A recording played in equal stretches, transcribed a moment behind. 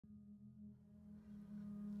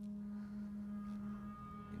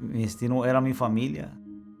Mi destino era mi familia.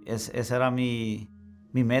 Esa era mi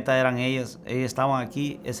meta, eran ellas. Ellas estaban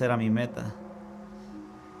aquí, esa era mi meta.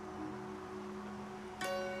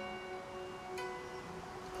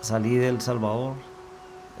 Salí de El Salvador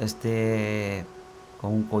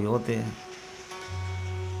con un coyote,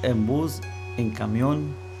 en bus, en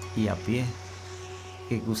camión y a pie,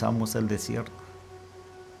 que cruzamos el desierto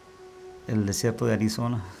de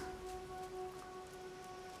Arizona.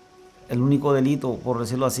 El único delito, por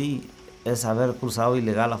decirlo así, es haber cruzado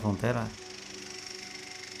ilegal la frontera.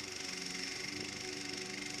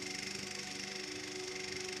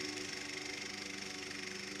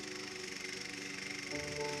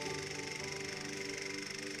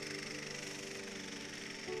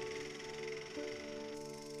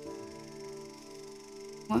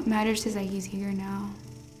 What matters is that he's here now.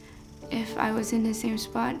 If I was in the same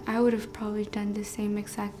spot, I would have probably done the same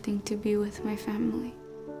exact thing to be with my family.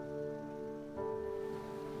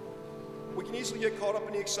 We can easily get caught up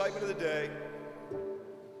in the excitement of the day,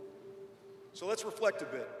 so let's reflect a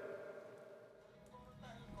bit.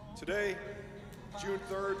 Today, June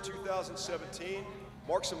 3rd, 2017,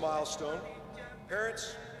 marks a milestone.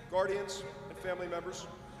 Parents, guardians, and family members,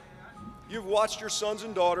 you've watched your sons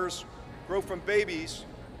and daughters grow from babies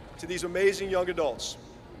to these amazing young adults.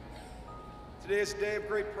 Today is a day of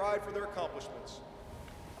great pride for their accomplishments.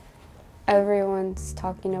 Everyone's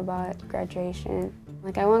talking about graduation.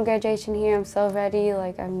 Like, I want graduation here, I'm so ready,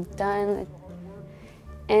 like, I'm done.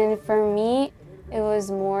 And for me, it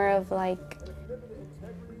was more of like,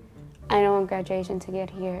 I don't want graduation to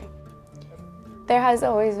get here. There has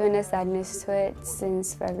always been a sadness to it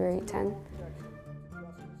since February 10th.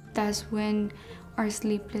 That's when our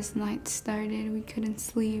sleepless nights started. We couldn't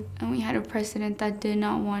sleep, and we had a president that did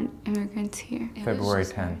not want immigrants here. February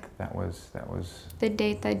 10th, that was the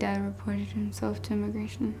date that Dad reported himself to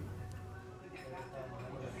immigration.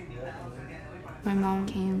 My mom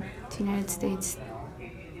came to the United States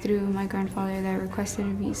through my grandfather that requested a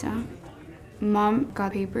visa. Mom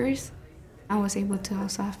got papers. I was able to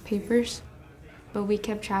also have papers, but we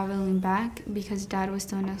kept traveling back because Dad was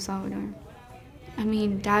still in El Salvador. I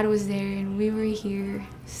mean, Dad was there and we were here,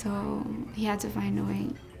 so he had to find a way.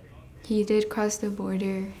 He did cross the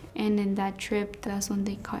border, and in that trip, that's when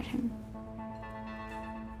they caught him.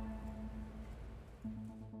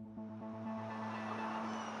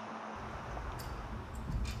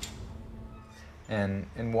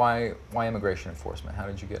 And why immigration enforcement? How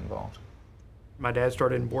did you get involved? My dad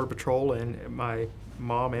started in Border Patrol, and my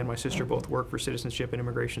mom and my sister both work for Citizenship and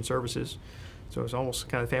Immigration Services. So it was almost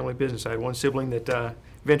kind of family business. I had one sibling that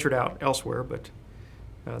ventured out elsewhere, but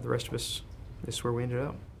the rest of us, this is where we ended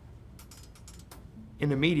up. In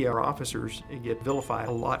the media, our officers get vilified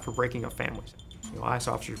a lot for breaking up families. You know, ICE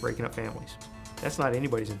officers breaking up families. That's not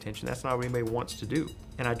anybody's intention. That's not what anybody wants to do.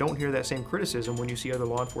 And I don't hear that same criticism when you see other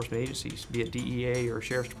law enforcement agencies, be it DEA or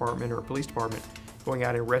Sheriff's Department or Police Department, going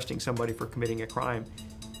out and arresting somebody for committing a crime,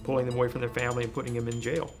 pulling them away from their family and putting them in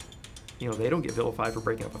jail. You know, they don't get vilified for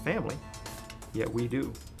breaking up a family. Yet we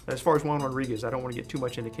do. As far as Juan Rodriguez, I don't want to get too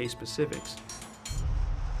much into case specifics.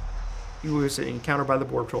 He was encountered by the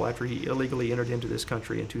Border Patrol after he illegally entered into this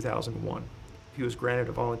country in 2001. He was granted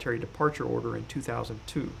a voluntary departure order in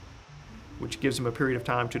 2002, which gives him a period of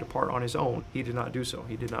time to depart on his own. He did not do so.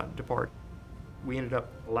 He did not depart. We ended up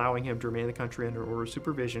allowing him to remain in the country under order of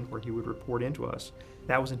supervision, where he would report into us.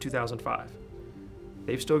 That was in 2005.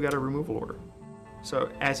 They've still got a removal order. So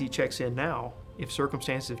as he checks in now, if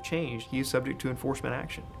circumstances have changed, he is subject to enforcement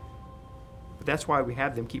action. But that's why we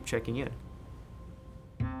have them keep checking in.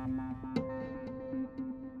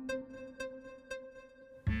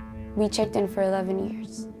 We checked in for 11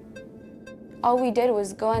 years. All we did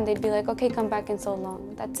was go and they'd be like, okay, come back in so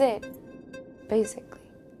long. That's it, basically.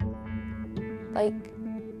 Like,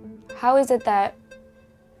 how is it that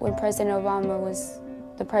when President Obama was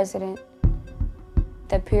the president,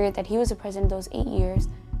 the period that he was the president, those 8 years,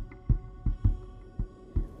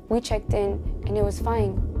 we checked in and it was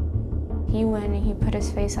fine. He went and he put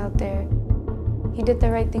his face out there. He did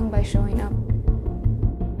the right thing by showing up.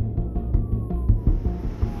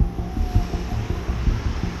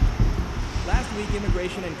 Last week,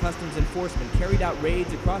 Immigration and Customs Enforcement carried out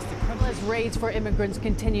raids across the country. As raids for immigrants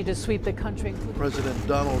continue to sweep the country. President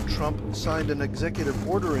Donald Trump signed an executive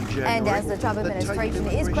order in January. And as the Trump administration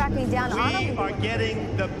is cracking down on them, we are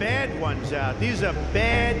getting the bad ones out. These are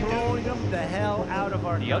bad, throwing them the hell out of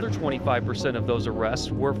our country. The other 25% of those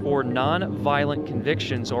arrests were for non-violent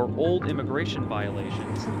convictions or old immigration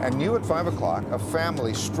violations. And new at 5 o'clock, a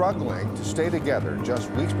family struggling to stay together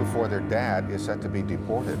just weeks before their dad is set to be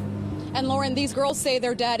deported. And Lauren, these girls say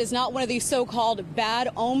their dad is not one of these so-called bad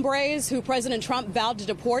hombres who President Trump vowed to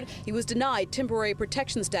deport. He was denied temporary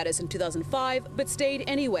protection status in 2005, but stayed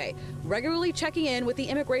anyway, regularly checking in with the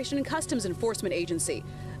Immigration and Customs Enforcement Agency.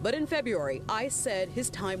 But in February, ICE said his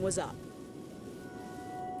time was up.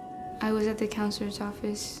 I was at the counselor's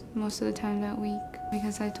office most of the time that week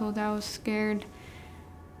because I told her I was scared.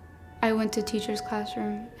 I went to teacher's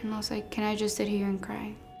classroom and I was like, can I just sit here and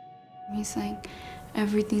cry? He's like,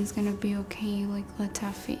 everything's gonna be okay, like, let's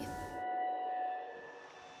have faith.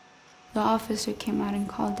 The officer came out and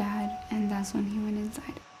called Dad, and that's when he went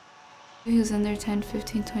inside. He was in there 10,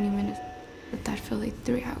 15, 20 minutes, but that felt like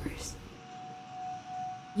 3 hours.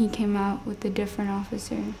 He came out with a different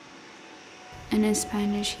officer, and in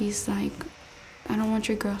Spanish, he's like, I don't want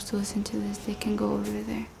your girls to listen to this, they can go over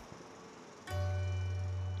there.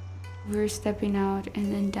 We were stepping out,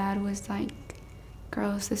 and then Dad was like,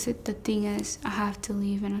 girls, the thing is, I have to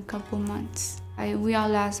leave in a couple months. We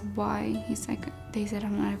all asked why. He's like, they said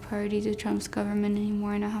I'm not a priority to Trump's government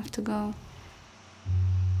anymore and I have to go.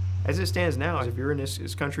 As it stands now, if you're in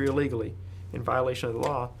this country illegally, in violation of the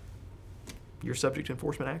law, you're subject to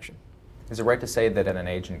enforcement action. Is it right to say that an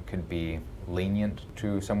agent could be lenient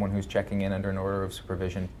to someone who's checking in under an order of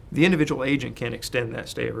supervision? The individual agent can extend that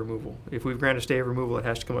stay of removal. If we've granted a stay of removal, it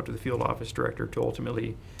has to come up to the field office director to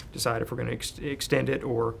ultimately decide if we're going to extend it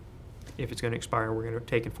or if it's going to expire, we're going to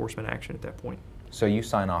take enforcement action at that point. So you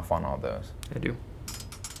sign off on all those? I do.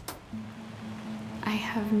 I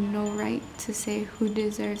have no right to say who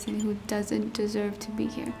deserves and who doesn't deserve to be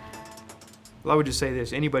here. Well, I would just say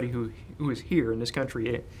this, anybody who is here in this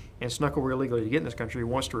country and snuck over illegally to get in this country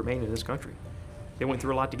wants to remain in this country. They went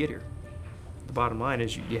through a lot to get here. The bottom line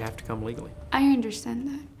is you have to come legally. I understand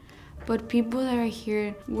that. But people that are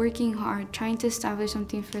here working hard, trying to establish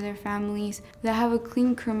something for their families, that have a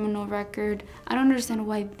clean criminal record, I don't understand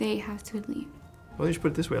why they have to leave. Well, let's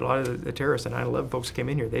put it this way, a lot of the terrorists and 9/11 folks that came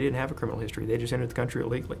in here, they didn't have a criminal history. They just entered the country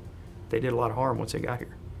illegally. They did a lot of harm once they got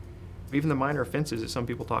here. Even the minor offenses that some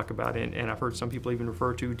people talk about, and I've heard some people even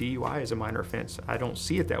refer to DUI as a minor offense. I don't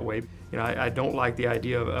see it that way. You know, I don't like the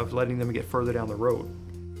idea of letting them get further down the road.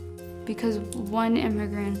 Because one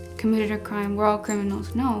immigrant committed a crime, we're all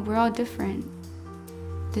criminals. No, we're all different.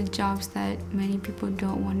 The jobs that many people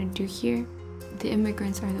don't want to do here, the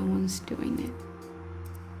immigrants are the ones doing it.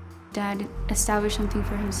 Dad established something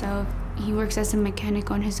for himself. He works as a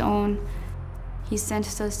mechanic on his own. He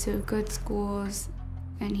sends us to good schools,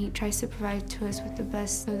 and he tries to provide to us with the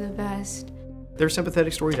best of the best. There's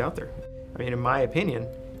sympathetic stories out there. I mean, in my opinion,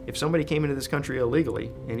 if somebody came into this country illegally,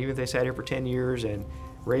 and even if they sat here for 10 years and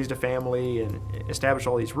raised a family and established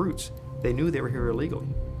all these roots, they knew they were here illegally.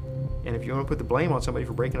 And if you want to put the blame on somebody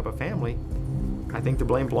for breaking up a family, I think the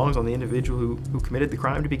blame belongs on the individual who committed the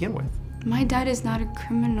crime to begin with. My dad is not a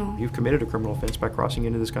criminal. You've committed a criminal offense by crossing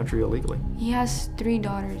into this country illegally. He has 3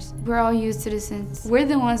 daughters. We're all U.S. citizens. We're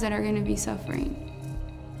the ones that are going to be suffering.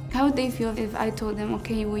 How would they feel if I told them,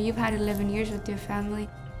 okay, well, you've had 11 years with your family?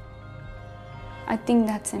 I think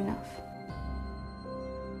that's enough.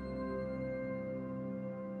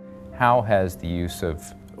 How has the use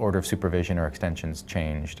of order of supervision or extensions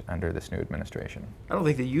changed under this new administration? I don't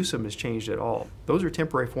think the use of them has changed at all. Those are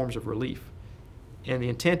temporary forms of relief. And the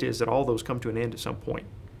intent is that all those come to an end at some point.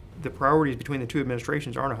 The priorities between the two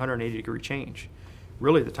administrations aren't a 180-degree change.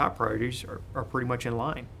 Really, the top priorities are pretty much in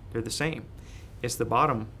line. They're the same. It's the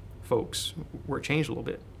bottom folks where it changed a little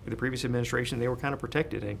bit. With the previous administration, they were kind of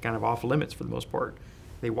protected and kind of off limits for the most part.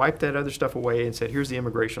 They wiped that other stuff away and said, here's the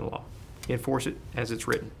immigration law. Enforce it as it's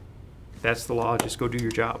written. That's the law, just go do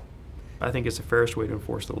your job. I think it's the fairest way to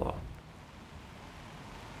enforce the law.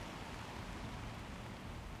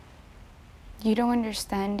 You don't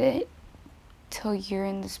understand it till you're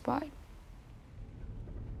in the spot.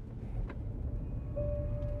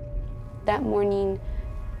 That morning,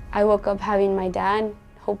 I woke up having my dad,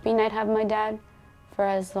 hoping I'd have my dad for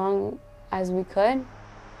as long as we could,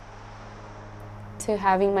 to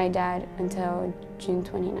having my dad until June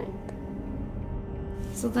 29th.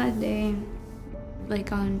 So that day,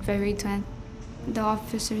 like on February 10th, the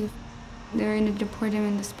officers, they were gonna deport him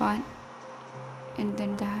in the spot. And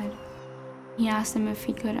then Dad, he asked him if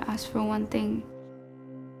he could ask for one thing.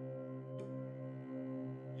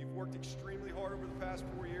 You've worked extremely hard over the past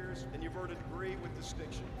 4 years, and you've earned a degree with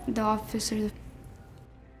distinction. The officer,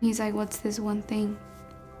 he's like, what's this one thing?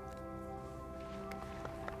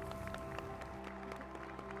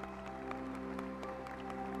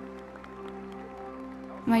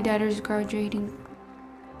 My daughter is graduating.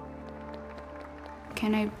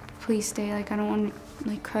 Can I please stay? Like, I don't want to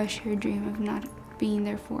like crush her dream of not being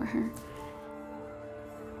there for her.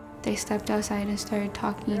 They stepped outside and started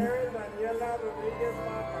talking.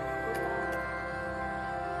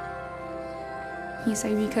 He's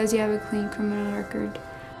like, because you have a clean criminal record,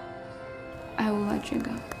 I will let you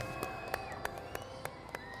go.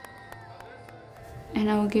 And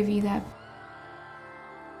I will give you that.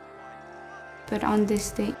 But on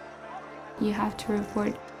this date, you have to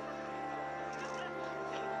report,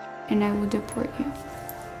 and I will deport you.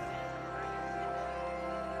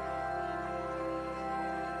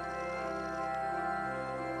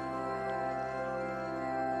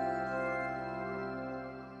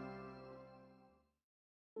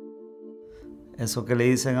 Eso que le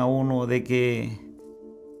dicen a uno de que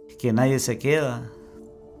nadie se queda,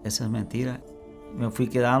 eso es mentira. Me fui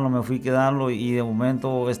quedando y de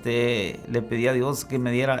momento le pedí a Dios que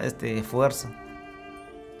me diera fuerza.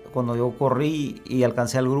 Cuando yo corrí y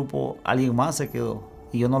alcancé al grupo, alguien más se quedó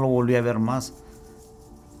y yo no lo volví a ver más.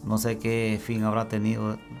 No sé qué fin habrá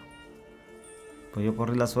tenido. Pues yo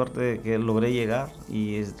corrí la suerte de que logré llegar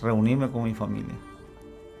y reunirme con mi familia.